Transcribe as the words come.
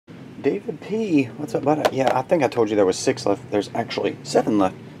David P. What's up, buddy? Yeah, I think I told you there was 6 left. There's actually 7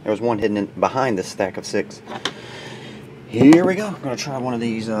 left. There was one hidden in behind this stack of 6. Here we go. I'm going to try one of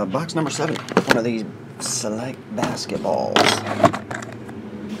these, box number 7. One of these select basketballs.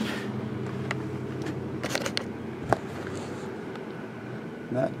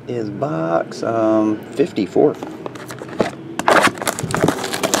 That is box 54.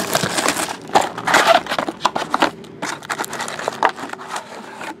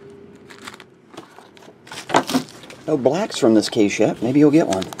 No blacks from this case yet. Maybe you'll get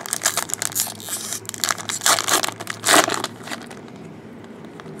one.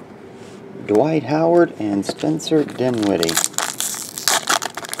 Dwight Howard and Spencer Dinwiddie.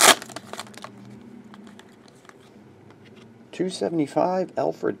 $275,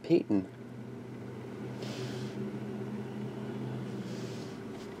 Elfrid Payton.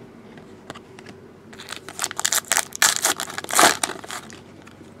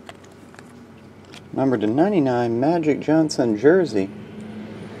 Number to 99, Magic Johnson jersey.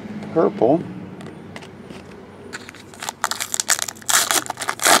 Purple.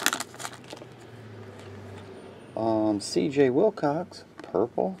 C.J. Wilcox,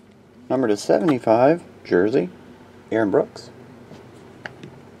 purple. Number to 75, jersey. Aaron Brooks.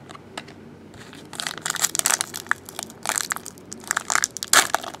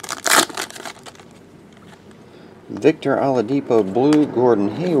 Victor Oladipo, blue.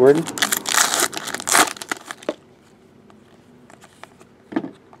 Gordon Hayward.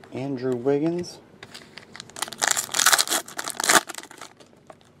 Andrew Wiggins.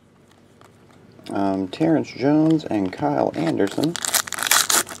 Terrence Jones and Kyle Anderson.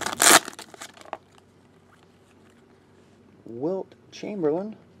 Wilt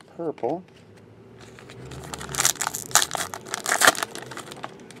Chamberlain, purple.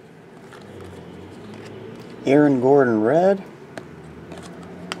 Aaron Gordon, red.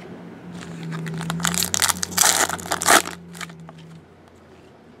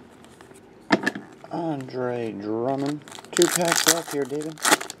 Andre Drummond. 2 packs left here, David.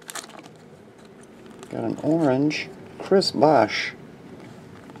 Got an orange. Chris Bosh.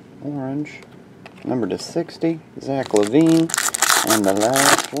 Orange. Number to 60. Zach LaVine. And the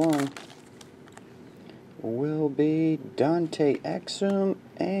last one will be Dante Exum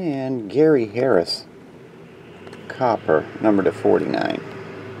and Gary Harris. Copper. Number to 49.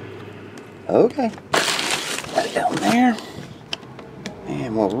 Okay. Got it down there.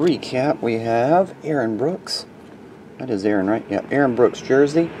 And we'll recap. We have Aaron Brooks. That is Aaron, right? Yeah, Aaron Brooks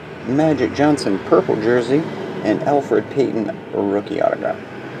jersey. Magic Johnson purple jersey. And Elfrid Payton rookie autograph.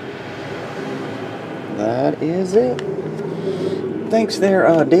 That is it. Thanks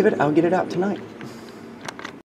there, David. I'll get it out tonight.